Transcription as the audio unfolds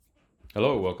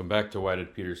Hello, welcome back to Why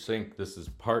Did Peter Sink? This is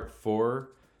part 4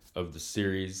 of the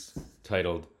series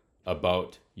titled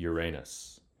About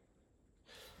Uranus.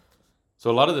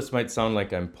 So, a lot of this might sound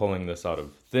like I'm pulling this out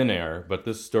of thin air, but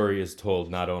this story is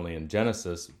told not only in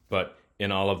Genesis, but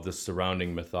in all of the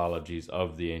surrounding mythologies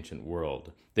of the ancient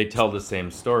world. They tell the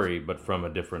same story, but from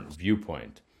a different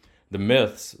viewpoint. The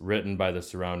myths written by the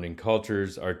surrounding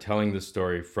cultures are telling the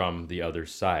story from the other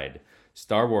side.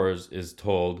 Star Wars is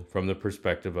told from the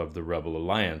perspective of the Rebel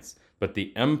Alliance, but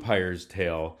the Empire's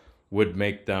tale would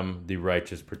make them the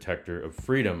righteous protector of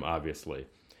freedom, obviously.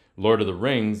 Lord of the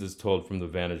Rings is told from the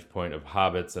vantage point of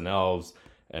hobbits and elves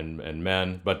and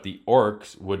men, but the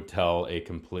orcs would tell a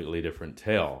completely different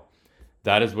tale.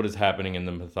 That is what is happening in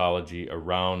the mythology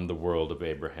around the world of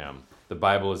Abraham. The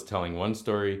Bible is telling one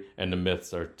story, and the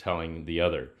myths are telling the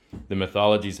other. The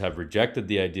mythologies have rejected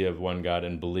the idea of one God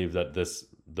and believe that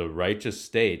the righteous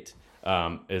state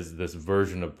is this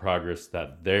version of progress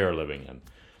that they are living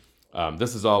in.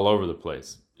 This is all over the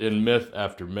place. In myth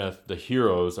after myth, the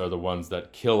heroes are the ones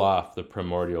that kill off the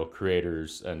primordial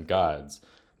creators and gods.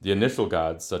 The initial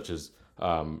gods, such as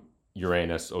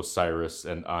Uranus, Osiris,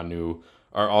 and Anu,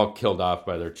 are all killed off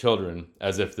by their children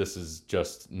as if this is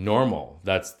just normal.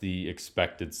 That's the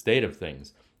expected state of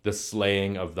things. The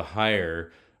slaying of the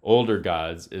higher, older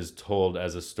gods is told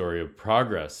as a story of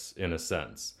progress, in a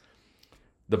sense.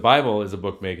 The Bible is a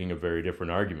book making a very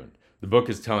different argument. The book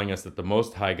is telling us that the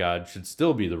Most High God should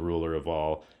still be the ruler of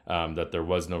all, that there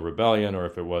was no rebellion, or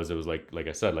if it was like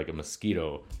I said, like a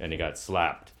mosquito, and he got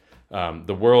slapped.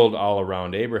 The world all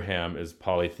around Abraham is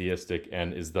polytheistic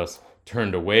and is thus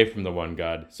turned away from the one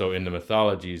God. So in the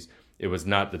mythologies, it was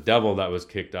not the devil that was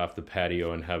kicked off the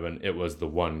patio in heaven, it was the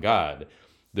one God.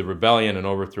 The rebellion and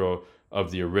overthrow of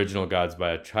the original gods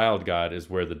by a child god is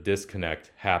where the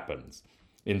disconnect happens.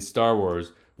 In Star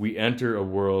Wars, we enter a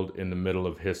world in the middle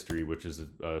of history, which is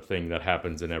a thing that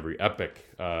happens in every epic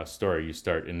story. You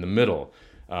start in the middle.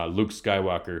 Luke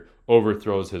Skywalker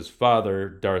overthrows his father,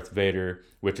 Darth Vader,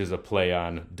 which is a play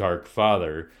on Dark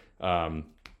Father. And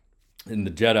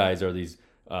the Jedis are these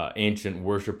ancient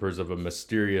worshippers of a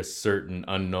mysterious, certain,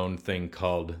 unknown thing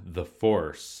called the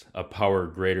Force, a power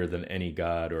greater than any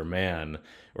god or man,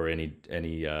 or any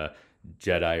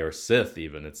Jedi or Sith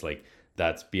even. It's like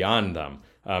that's beyond them.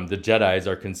 The Jedis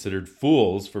are considered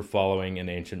fools for following an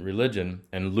ancient religion,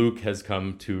 and Luke has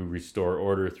come to restore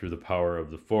order through the power of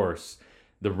the Force.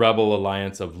 The rebel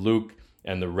alliance of Luke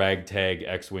and the ragtag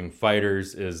X-Wing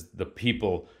fighters is the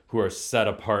people who are set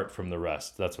apart from the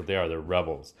rest. That's what they are. They're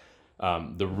rebels.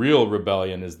 The real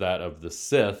rebellion is that of the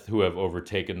Sith, who have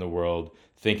overtaken the world,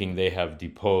 thinking they have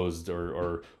deposed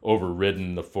or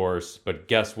overridden the Force. But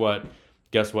guess what?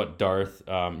 Guess what, Darth?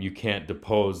 You can't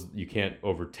depose, you can't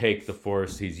overtake the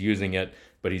Force. He's using it,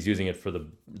 but he's using it for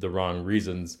the wrong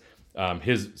reasons.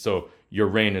 So your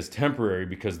reign is temporary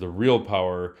because the real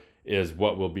power is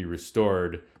what will be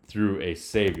restored through a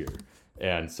savior.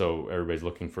 And so everybody's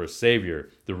looking for a savior.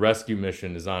 The rescue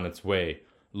mission is on its way.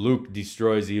 Luke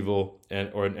destroys evil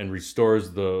and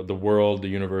restores the world, the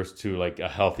universe to like a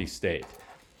healthy state.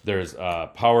 There's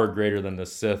power greater than the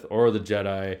Sith or the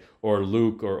Jedi or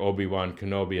Luke or Obi-Wan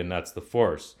Kenobi, and that's the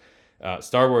Force.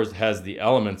 Star Wars has the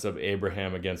elements of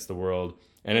Abraham against the world,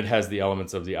 and it has the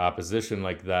elements of the opposition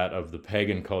like that of the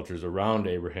pagan cultures around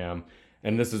Abraham.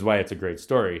 And this is why it's a great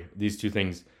story. These two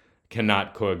things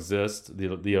cannot coexist.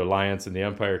 The Alliance and the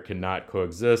Empire cannot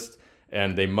coexist,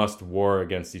 and they must war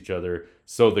against each other.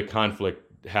 So the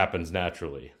conflict happens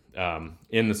naturally.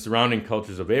 In the surrounding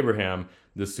cultures of Abraham,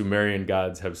 the Sumerian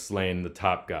gods have slain the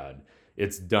top god.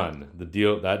 It's done.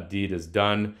 That deed is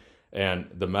done, and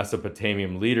the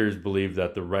Mesopotamian leaders believe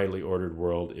that the rightly ordered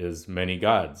world is many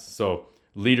gods. So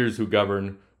leaders who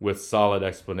govern with solid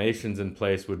explanations in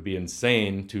place would be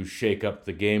insane to shake up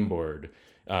the game board.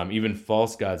 Even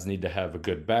false gods need to have a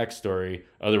good backstory,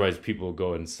 otherwise people will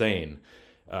go insane.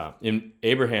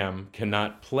 Abraham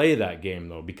cannot play that game,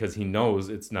 though, because he knows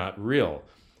it's not real.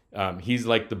 He's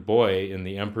like the boy in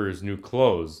The Emperor's New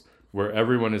Clothes, where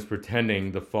everyone is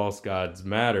pretending the false gods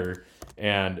matter,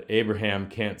 and Abraham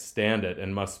can't stand it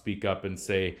and must speak up and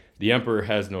say, the emperor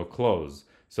has no clothes.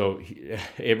 So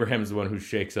Abraham's the one who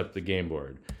shakes up the game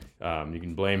board. You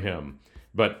can blame him.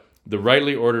 But the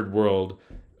rightly ordered world,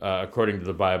 according to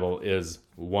the Bible, is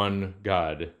one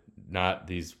God, not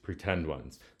these pretend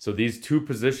ones. So these two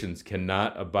positions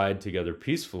cannot abide together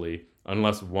peacefully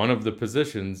unless one of the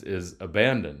positions is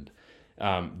abandoned.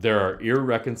 There are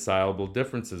irreconcilable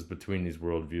differences between these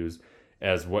worldviews,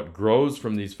 as what grows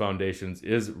from these foundations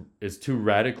is two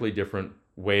radically different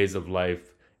ways of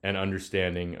life and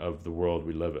understanding of the world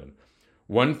we live in.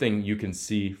 One thing you can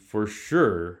see for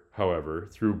sure, however,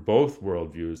 through both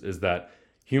worldviews is that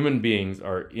human beings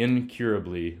are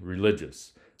incurably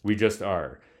religious. We just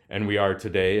are. And we are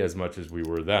today as much as we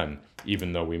were then,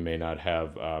 even though we may not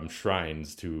have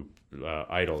shrines to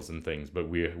idols and things. But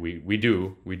we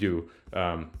do.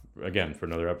 Again, for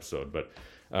another episode. But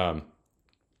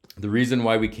the reason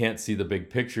why we can't see the big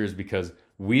picture is because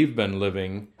we've been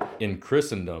living in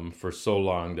Christendom for so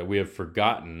long that we have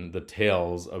forgotten the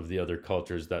tales of the other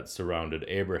cultures that surrounded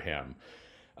Abraham.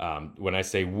 When I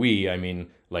say we, I mean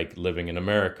like living in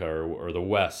America or the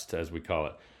West, as we call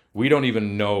it. We don't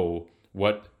even know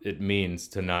what it means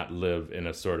to not live in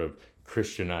a sort of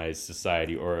Christianized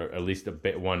society, or at least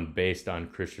one based on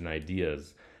Christian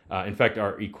ideas. In fact,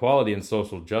 our equality and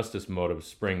social justice motives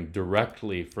spring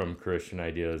directly from Christian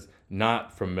ideas,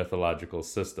 not from mythological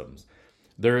systems.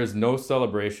 There is no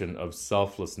celebration of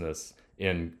selflessness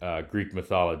in Greek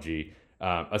mythology,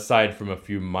 aside from a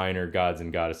few minor gods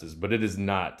and goddesses, but it is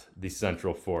not the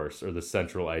central force or the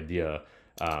central idea.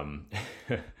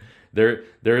 There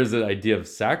is an idea of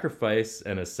sacrifice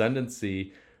and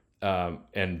ascendancy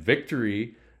and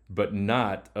victory, but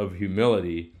not of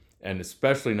humility, and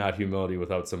especially not humility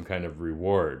without some kind of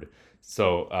reward.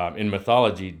 So in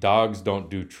mythology, dogs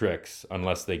don't do tricks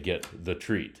unless they get the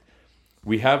treat.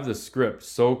 We have the script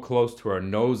so close to our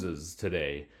noses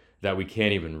today that we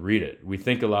can't even read it. We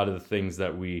think a lot of the things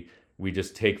that we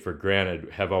just take for granted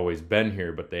have always been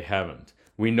here, but they haven't.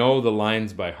 We know the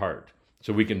lines by heart,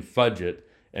 so we can fudge it,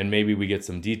 and maybe we get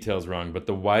some details wrong, but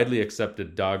the widely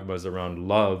accepted dogmas around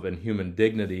love and human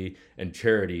dignity and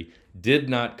charity did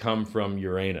not come from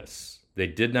Uranus. They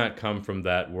did not come from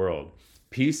that world.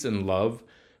 Peace and love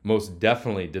most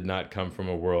definitely did not come from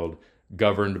a world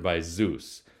governed by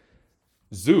Zeus.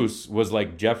 Zeus was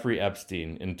like Jeffrey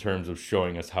Epstein in terms of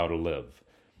showing us how to live.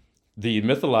 The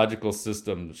mythological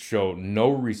systems show no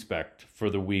respect for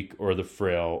the weak or the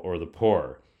frail or the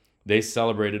poor. They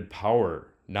celebrated power,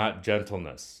 not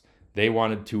gentleness. They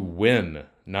wanted to win,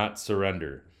 not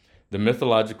surrender. The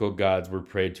mythological gods were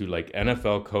prayed to like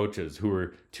NFL coaches who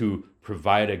were to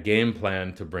provide a game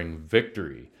plan to bring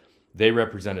victory. They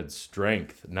represented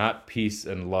strength, not peace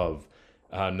and love,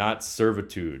 not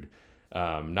servitude,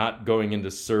 not going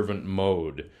into servant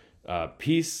mode.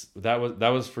 Peace, that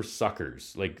was for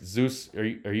suckers. Like Zeus,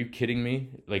 are you kidding me?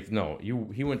 Like, no,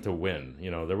 he went to win.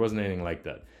 There wasn't anything like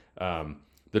that.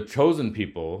 The chosen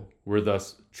people were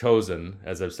thus chosen,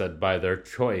 as I've said, by their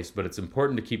choice, but it's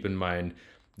important to keep in mind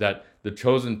that the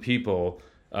chosen people,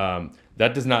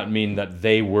 that does not mean that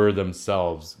they were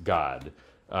themselves God,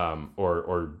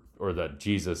 or that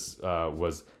Jesus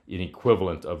was an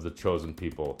equivalent of the chosen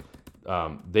people.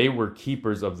 They were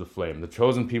keepers of the flame. The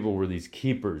chosen people were these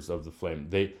keepers of the flame.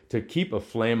 To keep a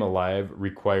flame alive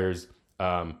requires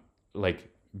like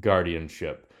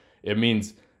guardianship.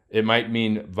 It might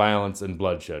mean violence and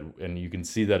bloodshed, and you can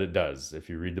see that it does. If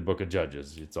you read the book of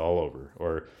Judges, it's all over,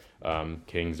 or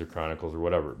Kings or Chronicles or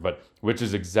whatever. But which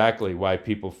is exactly why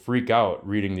people freak out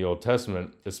reading the Old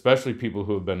Testament, especially people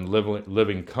who have been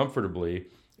living comfortably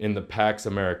in the Pax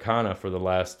Americana for the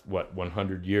last,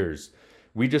 100 years.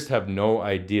 We just have no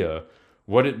idea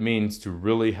what it means to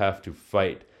really have to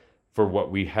fight for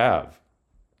what we have.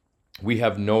 We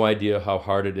have no idea how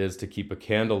hard it is to keep a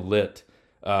candle lit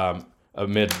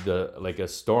amid a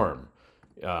storm.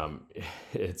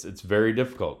 It's very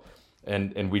difficult,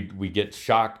 and we get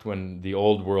shocked when the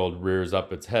old world rears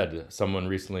up its head. Someone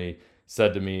recently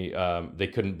said to me they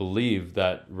couldn't believe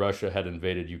that Russia had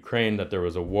invaded Ukraine, that there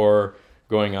was a war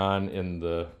going on in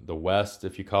the West,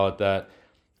 if you call it that.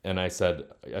 And I said,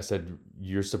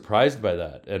 you're surprised by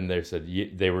that? And they said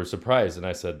they were surprised. And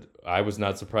I said, I was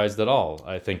not surprised at all.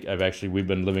 I think we've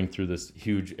been living through this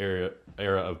huge era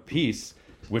of peace,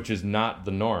 which is not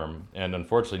the norm. And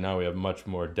unfortunately, now we have much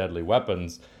more deadly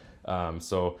weapons.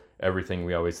 So everything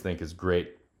we always think is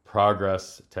great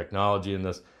progress, technology in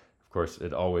this, of course,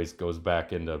 it always goes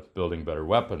back into building better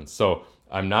weapons. So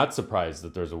I'm not surprised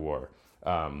that there's a war.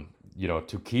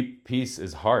 To keep peace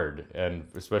is hard, and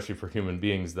especially for human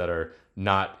beings that are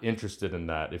not interested in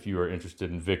that. If you are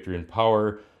interested in victory and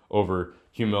power over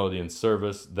humility and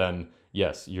service, then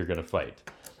yes, you're going to fight.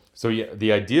 So yeah,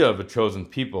 the idea of a chosen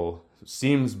people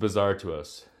seems bizarre to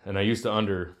us, and I used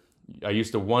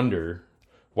to wonder,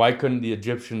 why couldn't the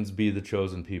Egyptians be the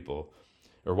chosen people?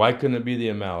 Or why couldn't it be the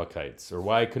Amalekites? Or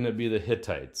why couldn't it be the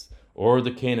Hittites or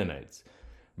the Canaanites?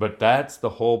 But that's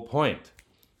the whole point.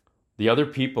 The other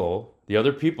people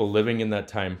living in that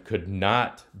time could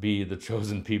not be the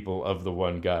chosen people of the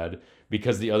one God,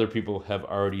 because the other people have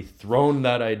already thrown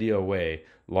that idea away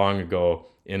long ago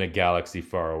in a galaxy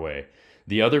far away.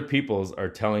 The other peoples are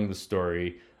telling the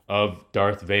story of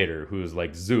Darth Vader, who is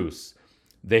like Zeus.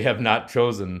 They have not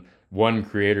chosen one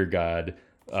creator god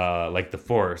like the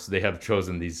Force. They have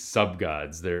chosen these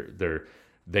sub-gods.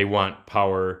 They want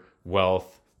power,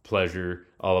 wealth, pleasure,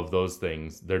 all of those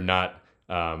things. They're not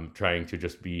trying to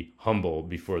just be humble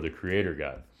before the creator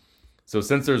god. So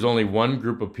since there's only one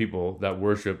group of people that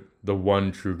worship the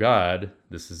one true God,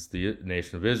 this is the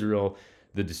nation of Israel,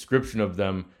 the description of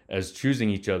them as choosing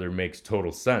each other makes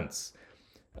total sense.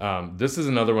 This is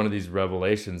another one of these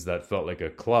revelations that felt like a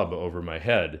club over my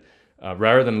head.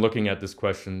 Rather than looking at this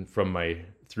question through my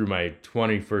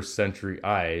 21st century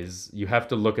eyes, you have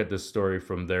to look at this story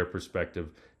from their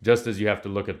perspective, just as you have to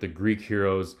look at the Greek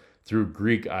heroes through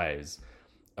Greek eyes.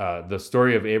 The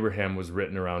story of Abraham was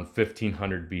written around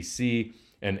 1500 BC,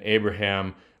 and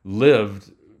Abraham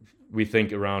lived, we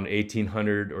think, around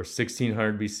 1800 or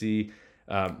 1600 BC.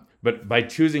 But by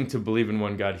choosing to believe in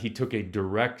one God, he took a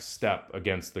direct step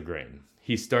against the grain.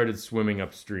 He started swimming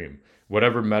upstream.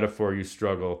 Whatever metaphor you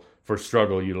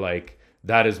like,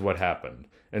 that is what happened.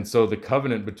 And so the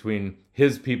covenant between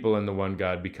his people and the one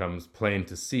God becomes plain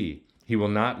to see. He will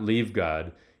not leave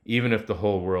God, even if the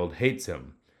whole world hates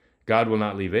him. God will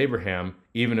not leave Abraham,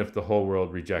 even if the whole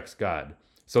world rejects God.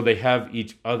 So they have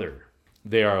each other.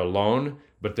 They are alone,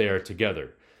 but they are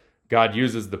together. God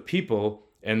uses the people,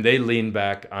 and they lean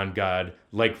back on God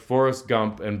like Forrest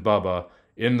Gump and Bubba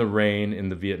in the rain in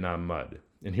the Vietnam mud.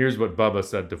 And here's what Bubba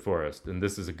said to Forrest, and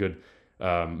this is a good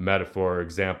metaphor,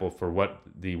 example for what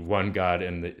the one God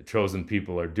and the chosen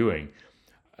people are doing.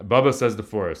 Bubba says to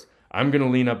Forrest, "I'm going to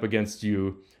lean up against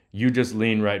you. You just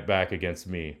lean right back against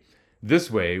me.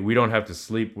 This way, we don't have to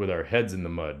sleep with our heads in the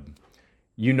mud.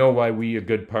 You know why we a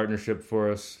good partnership,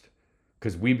 Forrest?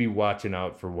 Because we be watching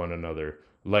out for one another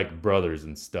like brothers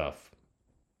and stuff."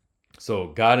 So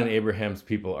God and Abraham's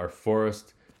people are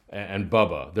Forrest and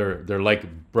Bubba. They're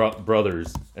like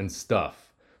brothers and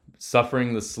stuff,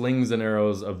 suffering the slings and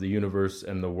arrows of the universe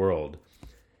and the world.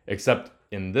 Except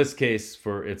in this case,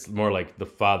 it's more like the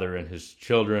father and his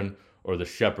children, or the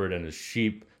shepherd and his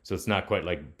sheep. So it's not quite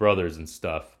like brothers and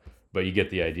stuff, but you get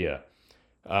the idea.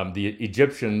 The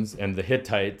Egyptians and the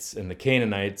Hittites and the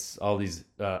Canaanites, all these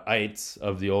ites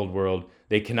of the old world,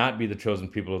 they cannot be the chosen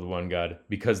people of the one God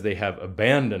because they have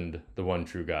abandoned the one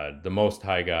true God, the Most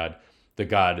High God, the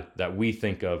God that we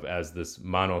think of as this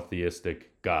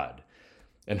monotheistic God.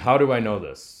 And how do I know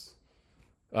this?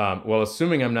 Well,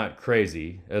 assuming I'm not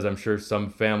crazy, as I'm sure some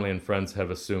family and friends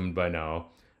have assumed by now,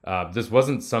 this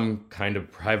wasn't some kind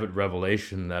of private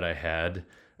revelation that I had,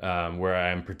 where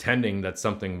I'm pretending that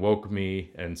something woke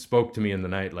me and spoke to me in the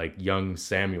night like young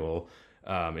Samuel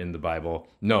in the Bible.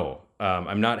 No,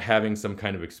 I'm not having some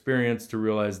kind of experience to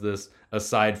realize this,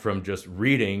 aside from just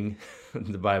reading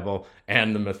the Bible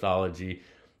and the mythology.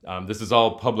 This is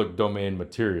all public domain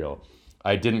material.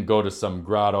 I didn't go to some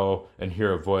grotto and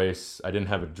hear a voice. I didn't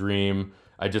have a dream.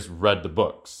 I just read the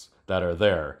books that are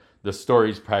there. The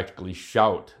stories practically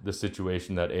shout the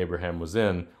situation that Abraham was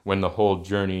in when the whole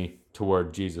journey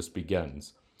toward Jesus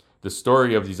begins. The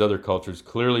story of these other cultures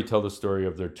clearly tell the story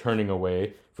of their turning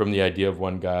away from the idea of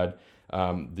one God.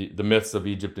 The myths of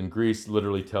Egypt and Greece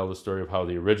literally tell the story of how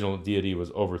the original deity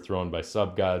was overthrown by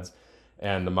sub-gods,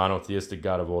 and the monotheistic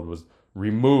God of old was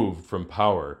removed from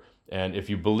power. And if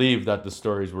you believe that the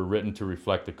stories were written to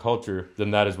reflect the culture,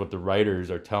 then that is what the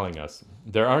writers are telling us.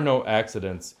 There are no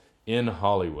accidents in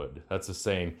Hollywood. That's a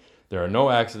saying. There are no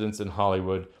accidents in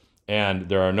Hollywood, and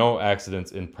there are no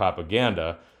accidents in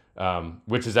propaganda,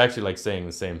 which is actually like saying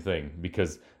the same thing,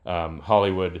 because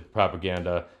Hollywood,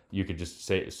 propaganda, you could just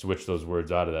switch those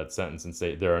words out of that sentence and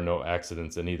say there are no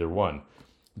accidents in either one.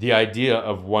 The idea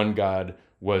of one God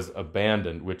was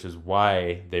abandoned, which is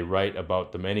why they write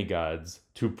about the many gods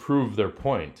to prove their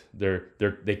point.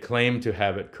 They claim to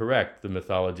have it correct. The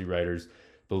mythology writers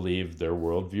believe their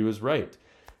worldview is right.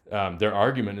 Their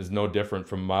argument is no different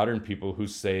from modern people who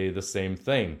say the same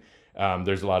thing.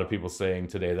 There's a lot of people saying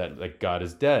today that like God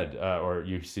is dead, or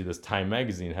you see this Time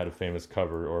magazine had a famous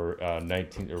cover, or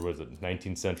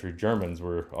 19th century Germans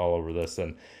were all over this,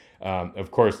 and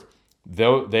of course,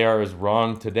 though they are as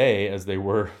wrong today as they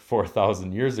were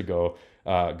 4,000 years ago,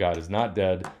 God is not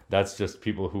dead. That's just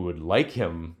people who would like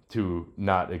him to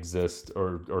not exist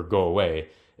or go away,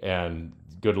 and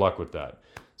good luck with that.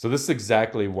 So this is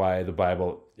exactly why the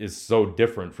Bible is so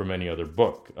different from any other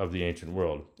book of the ancient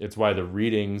world. It's why the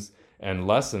readings and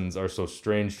lessons are so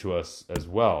strange to us as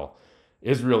well.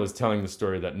 Israel is telling the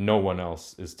story that no one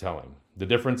else is telling. The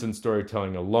difference in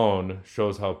storytelling alone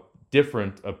shows how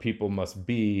different a people must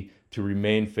be to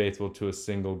remain faithful to a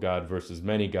single God versus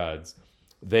many gods.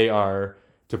 They are,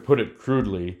 to put it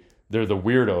crudely, they're the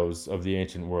weirdos of the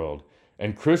ancient world.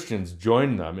 And Christians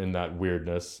joined them in that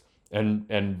weirdness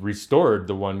and restored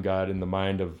the one God in the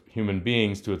mind of human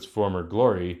beings to its former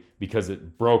glory, because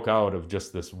it broke out of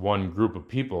just this one group of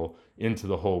people into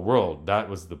the whole world. That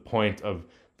was the point of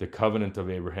the covenant of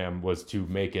Abraham, was to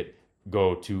make it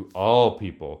go to all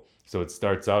people. So it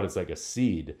starts out as like a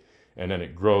seed, and then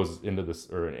it grows into this,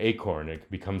 or an acorn, it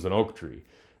becomes an oak tree.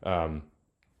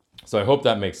 So I hope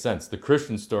that makes sense. The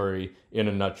Christian story, in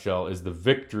a nutshell, is the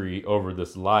victory over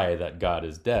this lie that God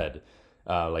is dead.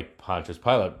 Like Pontius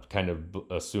Pilate kind of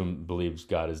believes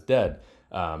God is dead.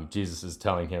 Jesus is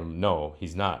telling him, no,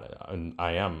 he's not. And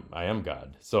I am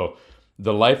God. So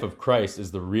the life of Christ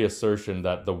is the reassertion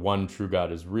that the one true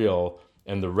God is real,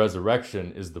 and the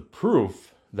resurrection is the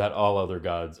proof that all other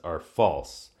gods are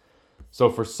false. So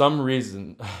for some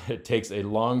reason, it takes a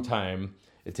long time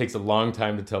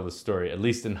to tell the story, at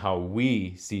least in how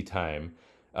we see time,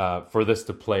 for this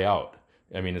to play out.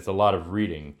 I mean, it's a lot of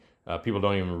reading. People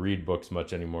don't even read books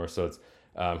much anymore, so it's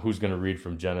who's going to read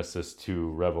from Genesis to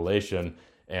Revelation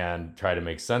and try to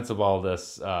make sense of all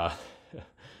this?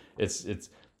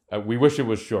 We wish it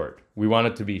was short. We want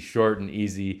it to be short and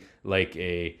easy, like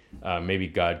maybe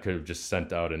God could have just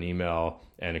sent out an email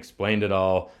and explained it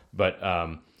all. But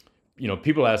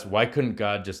people ask, why couldn't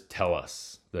God just tell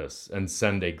us this and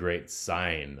send a great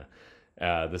sign?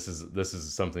 This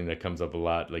is something that comes up a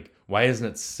lot. Like, why isn't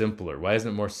it simpler? Why isn't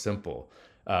it more simple?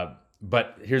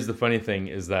 But here's the funny thing,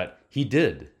 is that he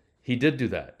did do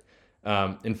that.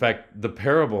 In fact, the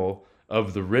parable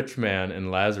of the rich man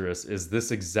and Lazarus is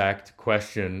this exact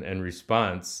question and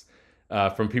response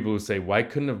from people who say, why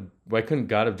couldn't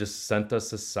God have just sent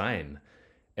us a sign?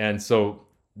 And so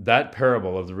that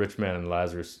parable of the rich man and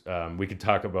Lazarus, I could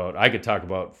talk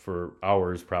about for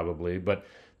hours probably, but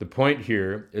the point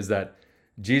here is that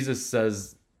Jesus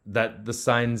says that the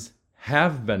signs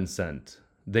have been sent.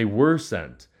 They were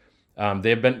sent. They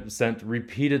have been sent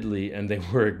repeatedly, and they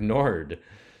were ignored.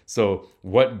 So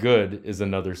what good is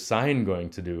another sign going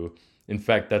to do? In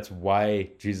fact, that's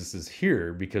why Jesus is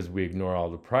here, because we ignore all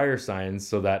the prior signs.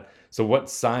 So what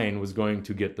sign was going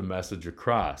to get the message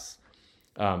across?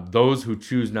 Those who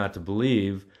choose not to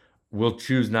believe will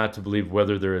choose not to believe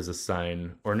whether there is a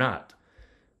sign or not.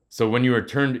 So when you are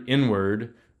turned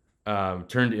inward, or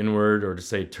to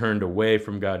say turned away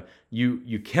from God,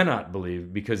 you cannot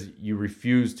believe, because you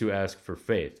refuse to ask for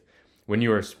faith. When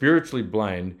you are spiritually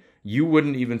blind, you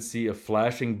wouldn't even see a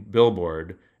flashing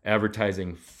billboard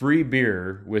advertising free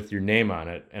beer with your name on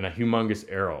it and a humongous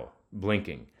arrow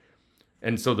blinking.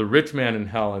 And so the rich man in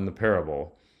hell in the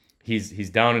parable, he's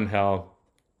down in hell.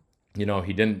 He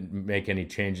didn't make any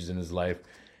changes in his life.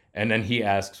 And then he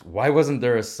asks, why wasn't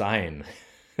there a sign?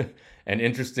 And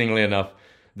interestingly enough,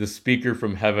 the speaker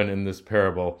from heaven in this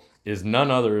parable is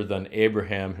none other than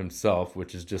Abraham himself,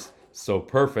 which is just so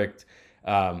perfect.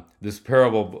 This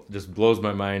parable just blows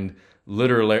my mind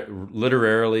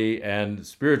literally and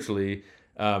spiritually,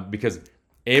 because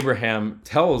Abraham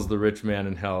tells the rich man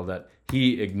in hell that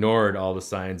he ignored all the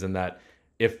signs, and that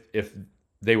if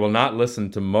they will not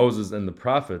listen to Moses and the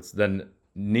prophets, then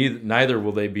neither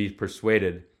will they be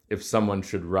persuaded if someone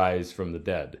should rise from the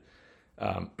dead.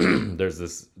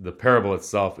 The parable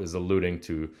itself is alluding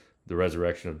to the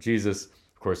resurrection of Jesus.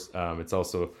 Of course, it's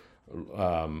also,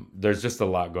 there's just a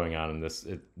lot going on in this.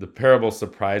 The parable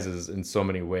surprises in so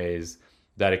many ways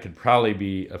that it could probably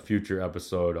be a future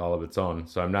episode all of its own.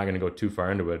 So I'm not going to go too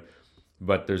far into it.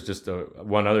 But there's just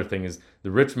one other thing, is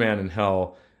the rich man in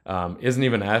hell isn't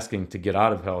even asking to get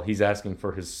out of hell. He's asking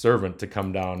for his servant to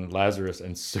come down, Lazarus,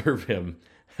 and serve him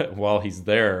while he's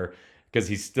there, because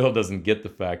he still doesn't get the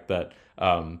fact that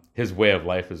his way of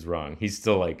life is wrong. He's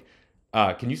still like,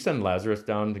 can you send Lazarus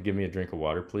down to give me a drink of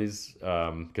water, please?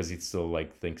 Because he still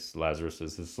thinks Lazarus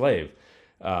is his slave.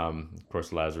 Of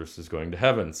course, Lazarus is going to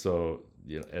heaven. So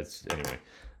it's anyway,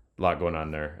 a lot going on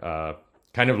there.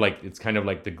 It's kind of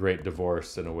like The Great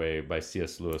Divorce in a way by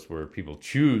C.S. Lewis, where people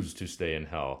choose to stay in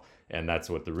hell, and that's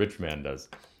what the rich man does.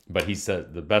 But he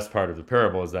said the best part of the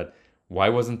parable is that, why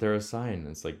wasn't there a sign? And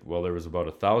it's like, well, there was about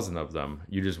 1,000 of them.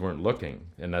 You just weren't looking.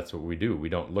 And that's what we do. We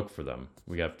don't look for them.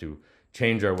 We have to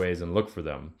change our ways and look for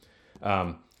them.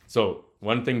 So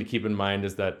one thing to keep in mind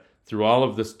is that through all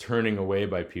of this turning away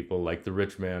by people like the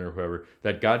rich man or whoever,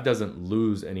 that God doesn't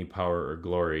lose any power or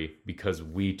glory because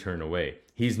we turn away.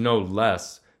 He's no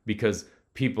less because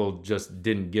people just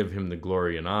didn't give him the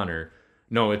glory and honor.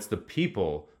 No, it's the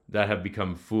people that have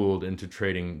become fooled into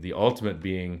trading the ultimate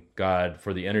being, God,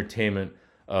 for the entertainment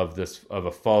of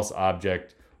a false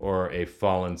object or a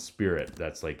fallen spirit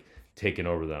that's taken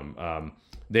over them.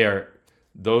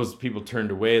 Those people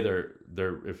turned away. They're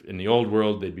if in the old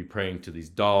world they'd be praying to these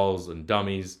dolls and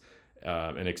dummies,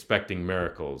 and expecting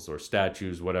miracles or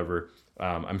statues, whatever.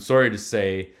 I'm sorry to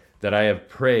say that I have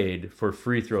prayed for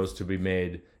free throws to be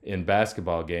made in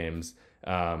basketball games.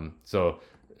 So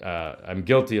I'm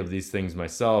guilty of these things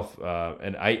myself.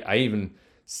 And I even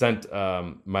sent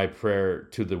my prayer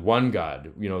to the one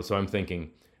God, so I'm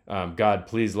thinking, God,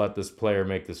 please let this player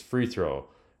make this free throw.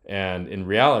 And in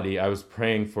reality, I was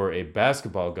praying for a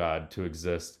basketball God to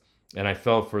exist. And I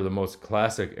fell for the most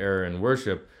classic error in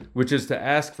worship, which is to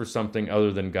ask for something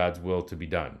other than God's will to be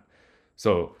done.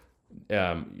 So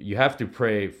you have to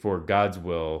pray for God's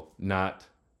will, not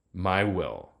my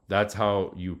will. That's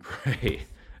how you pray.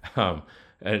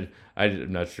 And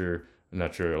I'm not sure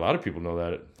a lot of people know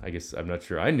that. I guess I'm not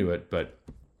sure I knew it, but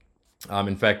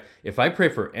in fact, if I pray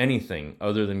for anything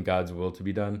other than God's will to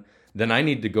be done, then I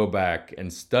need to go back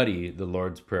and study the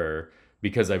Lord's Prayer,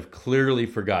 because I've clearly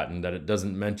forgotten that it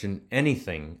doesn't mention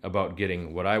anything about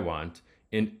getting what I want,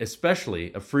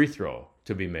 especially a free throw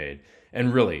to be made.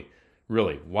 And really,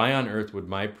 why on earth would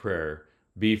my prayer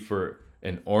be for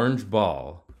an orange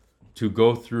ball to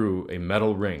go through a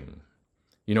metal ring?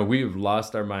 We've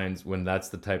lost our minds when that's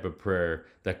the type of prayer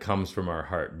that comes from our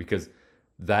heart, because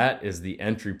that is the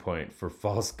entry point for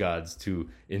false gods to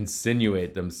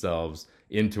insinuate themselves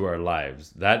into our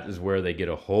lives. That is where they get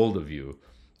a hold of you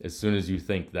as soon as you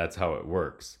think that's how it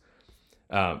works.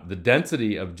 The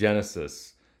density of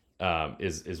Genesis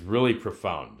is really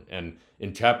profound. And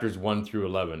in chapters 1 through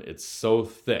 11, it's so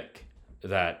thick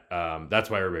that that's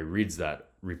why everybody reads that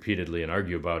repeatedly and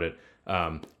argue about it.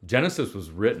 Genesis was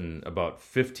written about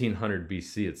 1500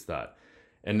 BC, it's thought.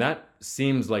 And that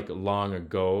seems like long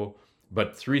ago,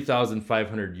 but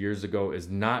 3,500 years ago is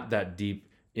not that deep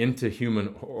into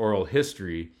human oral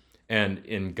history. And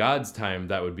in God's time,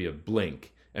 that would be a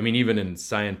blink. I mean, even in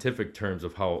scientific terms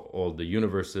of how old the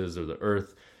universe is or the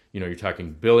earth, you're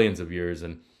talking billions of years.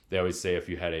 And they always say if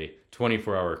you had a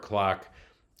 24-hour clock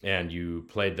and you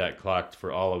played that clock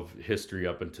for all of history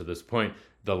up until this point,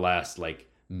 the last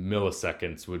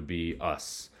milliseconds would be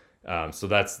us. So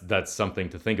that's something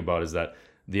to think about, is that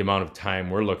the amount of time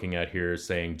we're looking at here,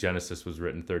 saying Genesis was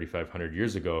written 3,500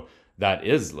 years ago, that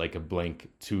is like a blink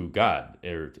to God,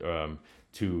 or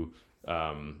to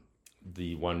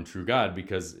the one true God,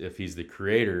 because if he's the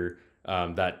creator,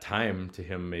 that time to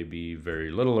him may be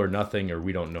very little or nothing, or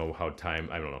we don't know how time,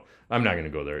 I don't know. I'm not going to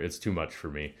go there. It's too much for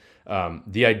me.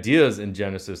 The ideas in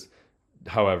Genesis,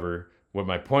 however, what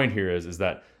my point here is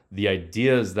that the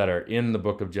ideas that are in the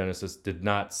book of Genesis did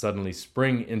not suddenly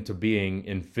spring into being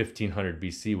in 1500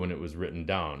 BC when it was written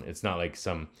down. It's not like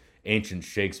some ancient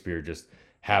Shakespeare just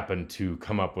happened to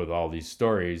come up with all these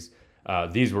stories.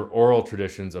 These were oral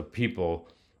traditions of people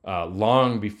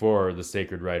long before the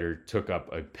sacred writer took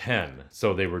up a pen.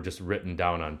 So they were just written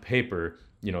down on paper.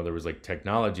 There was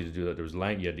technology to do that. There was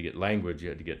you had to get language. You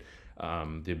had to get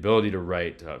the ability to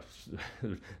write,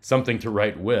 something to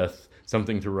write with,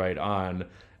 something to write on,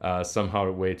 somehow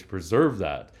a way to preserve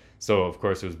that. So of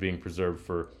course it was being preserved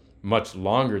for much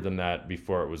longer than that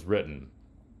before it was written.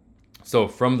 So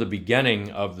from the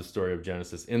beginning of the story of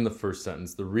Genesis, in the first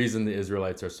sentence, the reason the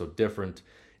Israelites are so different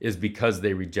is because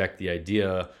they reject the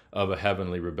idea of a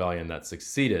heavenly rebellion that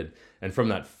succeeded. And from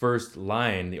that first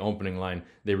line, the opening line,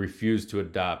 they refuse to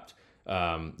adopt,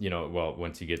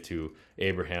 once you get to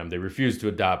Abraham, they refuse to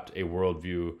adopt a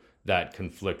worldview that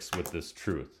conflicts with this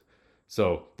truth.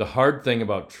 So the hard thing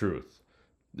about truth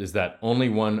is that only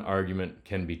one argument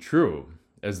can be true,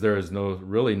 as there is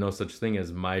really no such thing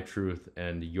as my truth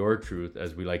and your truth,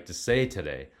 as we like to say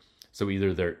today. So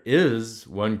either there is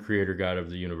one creator God of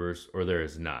the universe, or there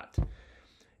is not.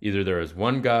 Either there is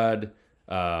one God,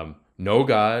 no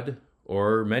God,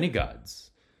 or many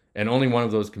gods. And only one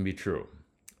of those can be true.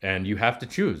 And you have to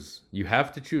choose. You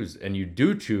have to choose. And you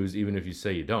do choose, even if you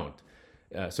say you don't.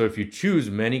 So if you choose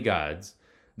many gods,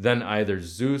 then either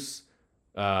Zeus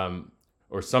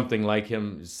or something like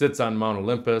him sits on Mount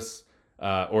Olympus,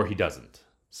 or he doesn't.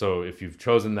 So if you've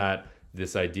chosen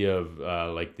this idea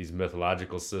of these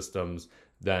mythological systems,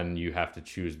 then you have to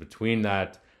choose between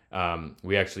that.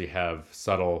 We actually have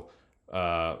subtle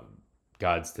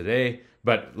gods today,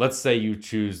 but let's say you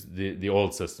choose the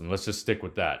old system. Let's just stick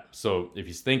with that. So if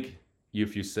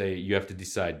you say you have to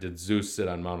decide, did Zeus sit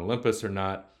on Mount Olympus or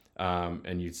not?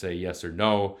 And you'd say yes or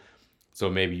no. So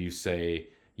maybe you say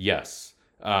yes.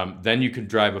 Then you could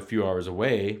drive a few hours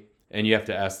away and you have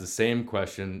to ask the same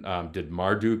question. Did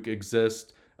Marduk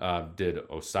exist? Did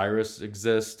Osiris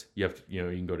exist? You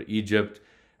can go to Egypt.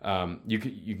 You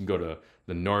can go to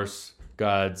the Norse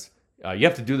gods. You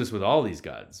have to do this with all these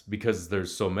gods because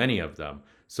there's so many of them.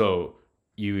 So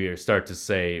you start to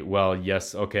say, well,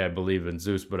 yes, okay, I believe in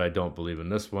Zeus, but I don't believe in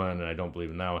this one, and I don't believe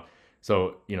in that one.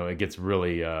 So, it gets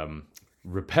really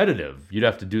repetitive. You'd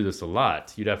have to do this a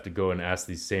lot. You'd have to go and ask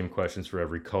these same questions for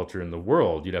every culture in the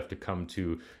world. You'd have to come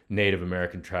to Native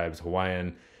American tribes,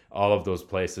 Hawaiian, all of those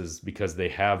places, because they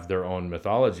have their own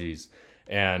mythologies.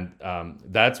 And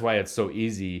that's why it's so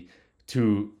easy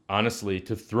to, honestly,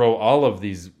 to throw all of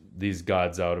these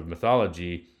gods out of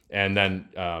mythology. And then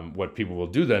what people will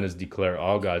do then is declare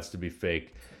all gods to be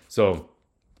fake. So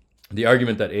the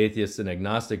argument that atheists and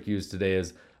agnostic use today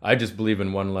is, I just believe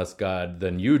in one less God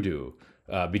than you do.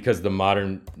 Because the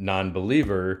modern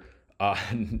non-believer,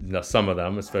 some of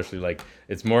them, especially, like,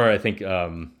 it's more, I think,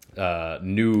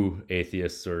 new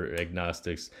atheists or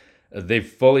agnostics, they've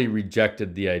fully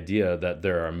rejected the idea that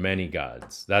there are many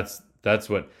gods. That's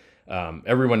what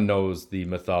everyone knows. The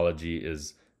mythology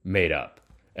is made up,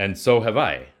 and so have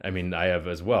I. I mean, I have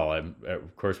as well.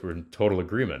 Of course, we're in total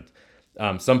agreement.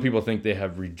 Some people think they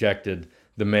have rejected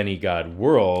the many God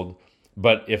world,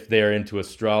 but if they're into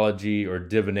astrology or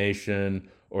divination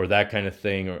or that kind of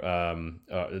thing,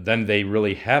 then they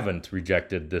really haven't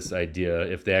rejected this idea.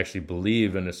 If they actually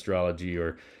believe in astrology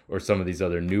or some of these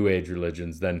other New Age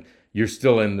religions, then you're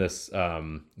still in this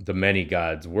the many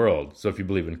gods world. So if you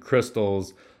believe in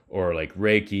crystals or like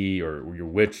Reiki or your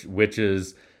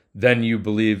witches, then you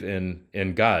believe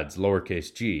in gods,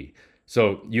 lowercase g.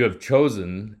 So you have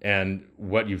chosen, and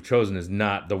what you've chosen is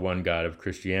not the one God of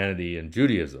Christianity and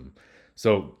Judaism.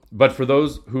 So, but for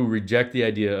those who reject the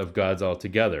idea of gods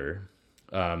altogether,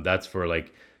 that's for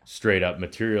like straight up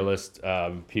materialist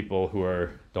people who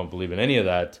don't believe in any of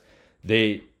that.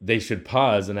 They should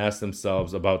pause and ask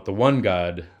themselves about the one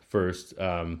God first,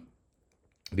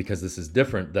 because this is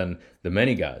different than the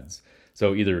many gods.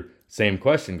 So either same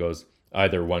question goes,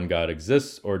 either one God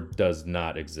exists or does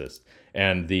not exist.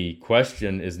 And the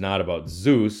question is not about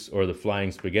Zeus or the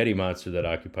flying spaghetti monster that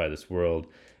occupy this world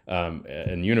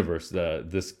and universe.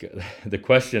 The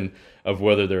question of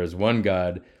whether there is one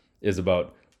God is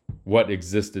about what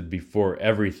existed before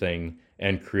everything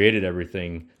and created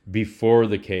everything, before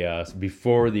the chaos,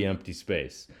 before the empty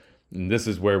space. And this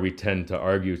is where we tend to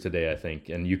argue today, I think.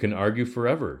 And you can argue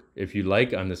forever if you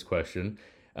like on this question,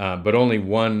 but only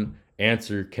one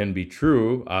answer can be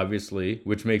true, obviously,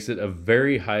 which makes it a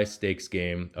very high stakes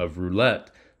game of roulette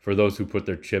for those who put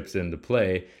their chips into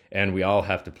play. And we all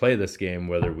have to play this game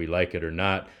whether we like it or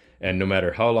not. And no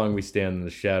matter how long we stand in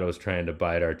the shadows trying to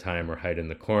bide our time or hide in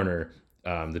the corner,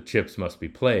 the chips must be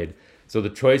played. So the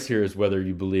choice here is whether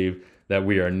you believe that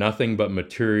we are nothing but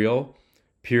material,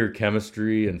 pure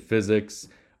chemistry and physics,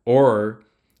 or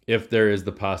if there is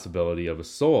the possibility of a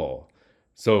soul.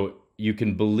 So you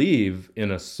can believe in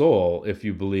a soul if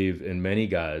you believe in many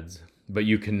gods, but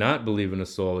you cannot believe in a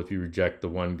soul if you reject the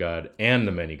one God and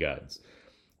the many gods.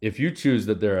 If you choose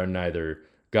that there are neither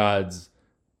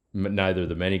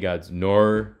the many gods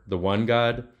nor the one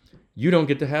God, you don't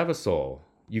get to have a soul.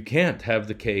 You can't have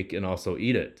the cake and also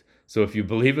eat it. So if you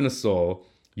believe in a soul,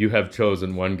 you have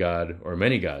chosen one God or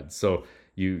many gods. So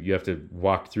you have to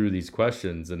walk through these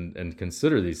questions and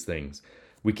consider these things.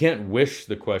 We can't wish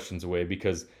the questions away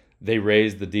because they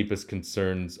raise the deepest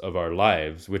concerns of our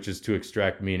lives, which is to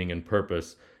extract meaning and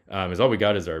purpose. Is all we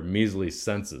got is our measly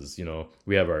senses.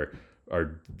 We have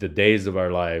the days of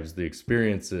our lives, the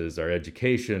experiences, our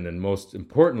education, and most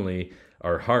importantly,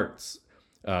 our hearts.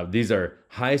 These are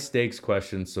high stakes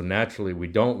questions, so naturally we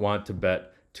don't want to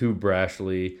bet too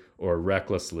brashly or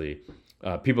recklessly.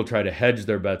 People try to hedge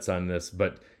their bets on this,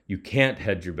 but you can't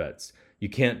hedge your bets. You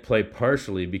can't play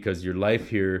partially because your life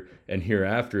here and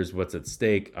hereafter is what's at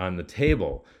stake on the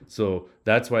table. So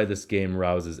that's why this game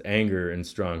rouses anger and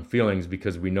strong feelings,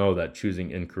 because we know that choosing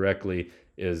incorrectly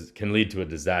can lead to a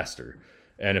disaster.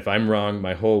 And if I'm wrong,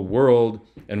 my whole world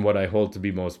and what I hold to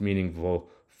be most meaningful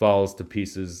falls to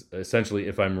pieces. Essentially,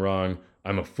 if I'm wrong,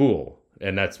 I'm a fool.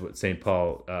 And that's what St.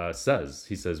 Paul says.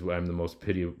 He says, I'm the most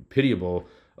pitiable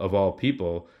of all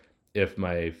people if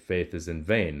my faith is in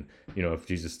vain, if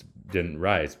Jesus didn't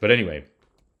rise. But anyway,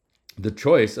 the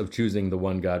choice of choosing the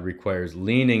one God requires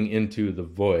leaning into the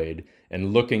void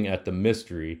and looking at the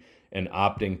mystery and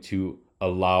opting to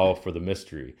allow for the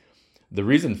mystery. The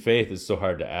reason faith is so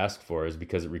hard to ask for is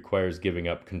because it requires giving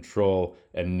up control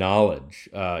and knowledge.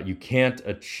 You can't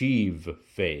achieve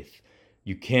faith.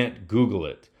 You can't Google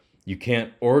it. You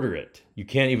can't order it. You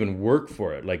can't even work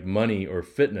for it, like money or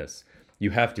fitness. You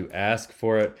have to ask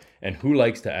for it. And who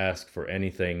likes to ask for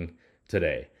anything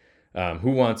today?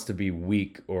 Who wants to be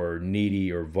weak or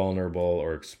needy or vulnerable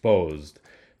or exposed?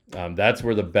 That's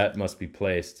where the bet must be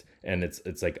placed. And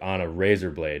it's like on a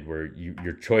razor blade where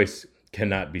your choice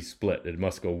cannot be split. It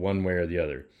must go one way or the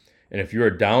other. And if you are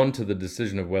down to the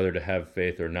decision of whether to have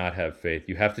faith or not have faith,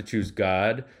 you have to choose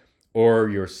God or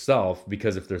yourself,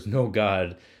 because if there's no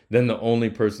God, then the only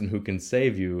person who can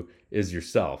save you is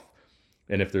yourself.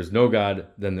 And if there's no God,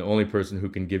 then the only person who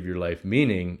can give your life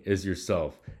meaning is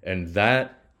yourself. And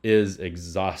that is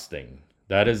exhausting.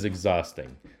 That is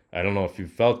exhausting. I don't know if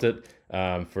you've felt it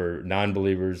for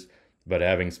non-believers, but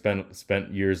having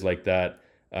spent years like that,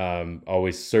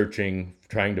 always searching,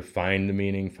 trying to find the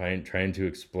meaning, trying to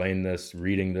explain this,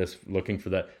 reading this, looking for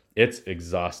that, it's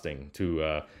exhausting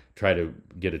to try to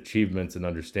get achievements and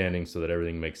understanding so that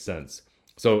everything makes sense.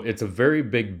 So it's a very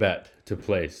big bet to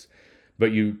place,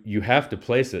 but you have to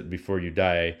place it before you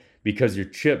die, because your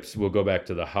chips will go back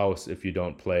to the house if you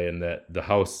don't play, and that the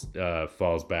house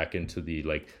falls back into the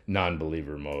like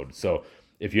non-believer mode. So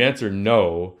if you answer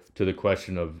no to the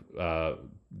question of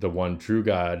the one true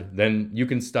God, then you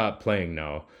can stop playing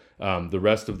now. The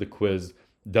rest of the quiz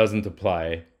doesn't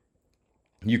apply.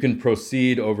 You can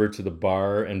proceed over to the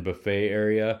bar and buffet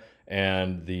area,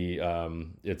 and the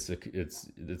it's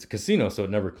a casino, so it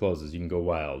never closes. You can go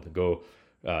wild, go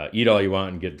eat all you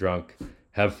want and get drunk,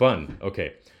 have fun.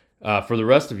 Okay. For the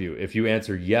rest of you, if you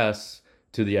answer yes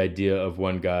to the idea of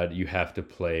one God, you have to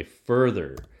play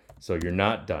further. So you're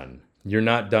not done. You're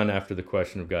not done after the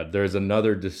question of God. There's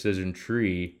another decision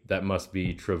tree that must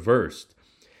be traversed.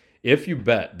 If you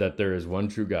bet that there is one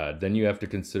true God, then you have to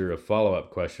consider a follow-up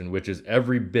question, which is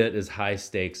every bit as high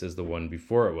stakes as the one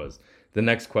before it was. The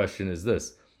next question is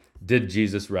this: did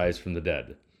Jesus rise from the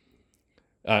dead?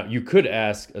 You could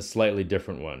ask a slightly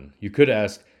different one. You could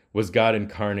ask, was God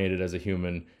incarnated as a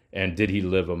human, and did he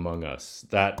live among us?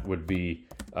 That would be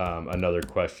another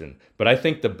question. But I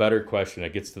think the better question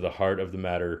that gets to the heart of the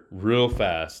matter real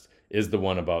fast is the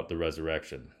one about the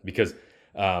resurrection, because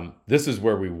this is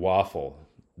where we waffle.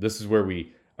 This is where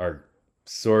we are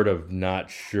sort of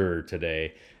not sure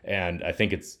today, and I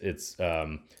think it's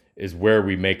is where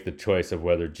we make the choice of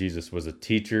whether Jesus was a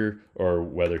teacher or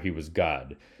whether he was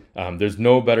God. There's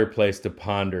no better place to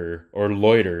ponder or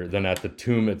loiter than at the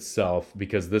tomb itself,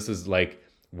 because this is like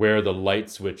where the light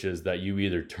switch is that you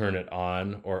either turn it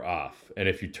on or off. And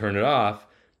if you turn it off,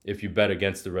 if you bet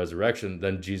against the resurrection,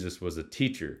 then Jesus was a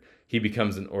teacher. He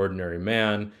becomes an ordinary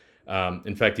man.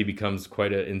 In fact, he becomes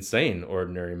quite an insane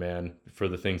ordinary man for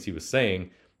the things he was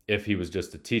saying if he was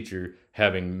just a teacher,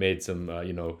 having made some,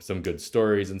 some good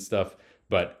stories and stuff.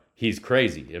 But he's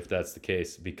crazy if that's the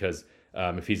case, because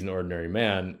if he's an ordinary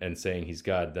man and saying he's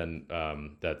God, then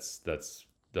that's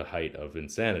the height of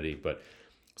insanity. But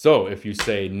so if you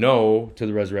say no to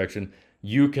the resurrection,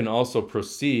 you can also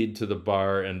proceed to the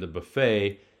bar and the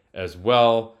buffet as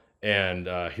well. And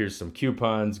here's some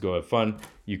coupons. Go have fun.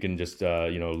 You can just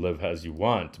live as you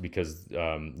want, because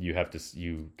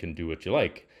you can do what you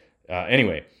like.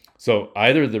 Anyway, so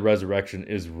either the resurrection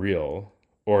is real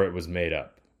or it was made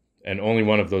up, and only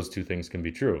one of those two things can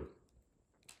be true.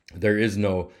 There is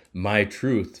no my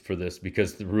truth for this,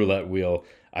 because the roulette wheel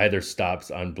either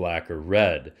stops on black or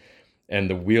red, and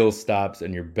the wheel stops,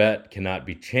 and your bet cannot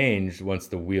be changed once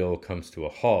the wheel comes to a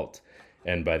halt.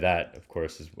 And by that, of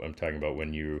course, is what I'm talking about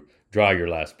when you draw your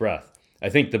last breath. I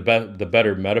think the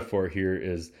better metaphor here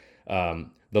is the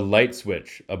light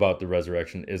switch about the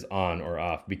resurrection is on or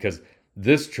off, because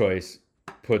this choice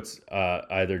puts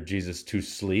either Jesus to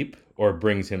sleep or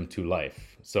brings him to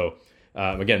life. So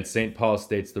again, St. Paul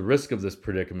states the risk of this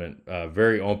predicament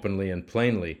very openly and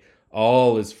plainly.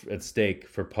 All is at stake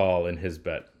for Paul in his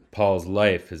bet. Paul's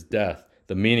life, his death,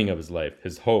 the meaning of his life,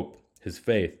 his hope, his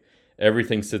faith.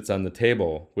 Everything sits on the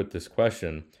table with this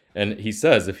question. And he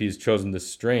says if he's chosen this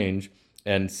strange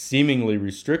and seemingly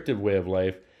restrictive way of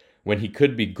life, when he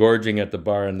could be gorging at the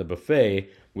bar and the buffet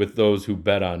with those who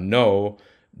bet on no,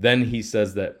 then he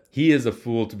says that he is a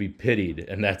fool to be pitied.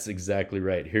 And that's exactly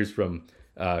right. Here's from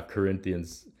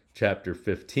Corinthians chapter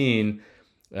 15.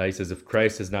 He says, if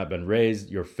Christ has not been raised,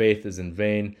 your faith is in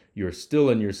vain. You are still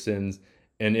in your sins.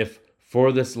 And if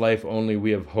for this life only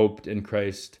we have hoped in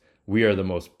Christ, we are the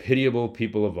most pitiable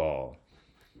people of all.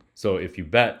 So if you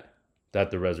bet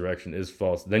that the resurrection is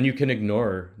false, then you can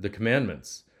ignore the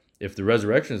commandments. If the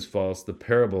resurrection is false, the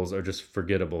parables are just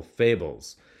forgettable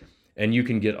fables. And you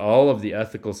can get all of the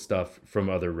ethical stuff from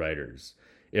other writers.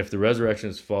 If the resurrection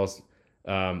is false,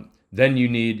 then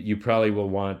you probably will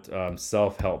want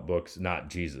self-help books, not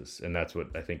Jesus. And that's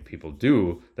what I think people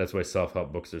do. That's why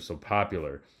self-help books are so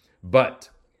popular. But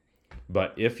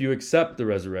if you accept the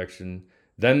resurrection,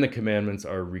 then the commandments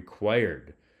are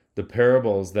required. The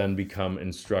parables then become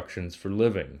instructions for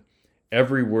living.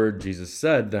 Every word Jesus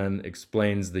said then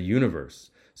explains the universe.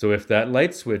 So if that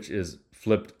light switch is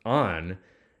flipped on,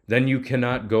 then you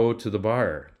cannot go to the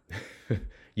bar.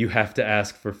 You have to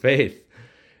ask for faith.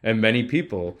 And many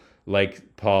people,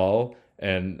 like Paul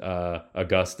and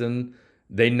Augustine,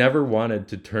 they never wanted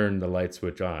to turn the light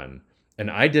switch on. And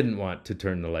I didn't want to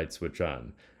turn the light switch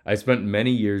on. I spent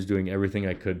many years doing everything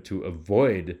I could to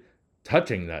avoid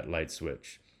touching that light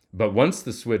switch. But once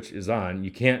the switch is on,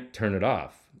 you can't turn it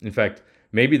off. In fact,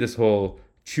 maybe this whole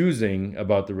choosing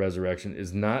about the resurrection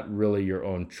is not really your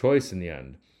own choice in the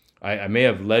end. I may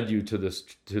have led you to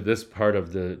this part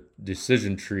of the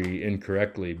decision tree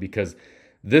incorrectly, because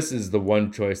this is the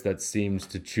one choice that seems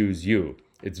to choose you.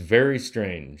 It's very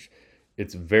strange.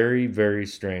 It's very, very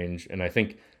strange. And I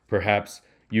think perhaps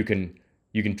you can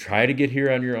try to get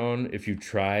here on your own if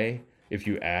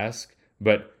you ask,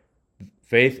 but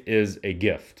faith is a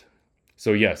gift.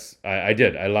 So yes, I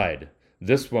lied.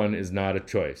 This one is not a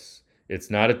choice.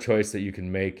 It's not a choice that you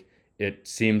can make. It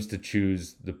seems to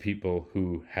choose the people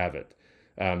who have it.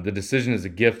 The decision is a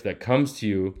gift that comes to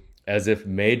you as if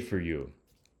made for you.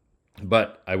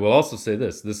 But I will also say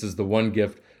this is the one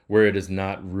gift where it is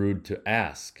not rude to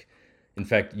ask. In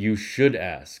fact, you should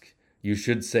ask. You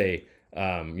should say,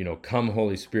 come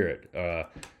Holy Spirit.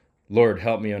 Lord,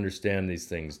 help me understand these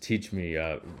things. Teach me.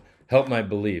 Help my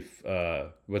belief.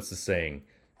 What's the saying?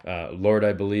 Lord,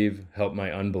 I believe. Help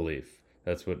my unbelief.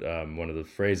 That's what one of the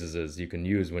phrases is you can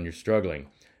use when you're struggling.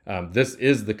 This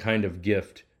is the kind of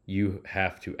gift you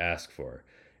have to ask for.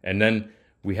 And then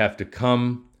we have to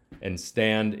come and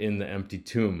stand in the empty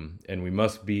tomb. And we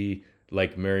must be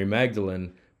like Mary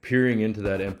Magdalene, peering into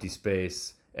that empty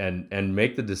space and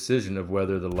make the decision of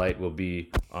whether the light will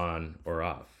be on or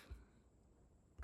off.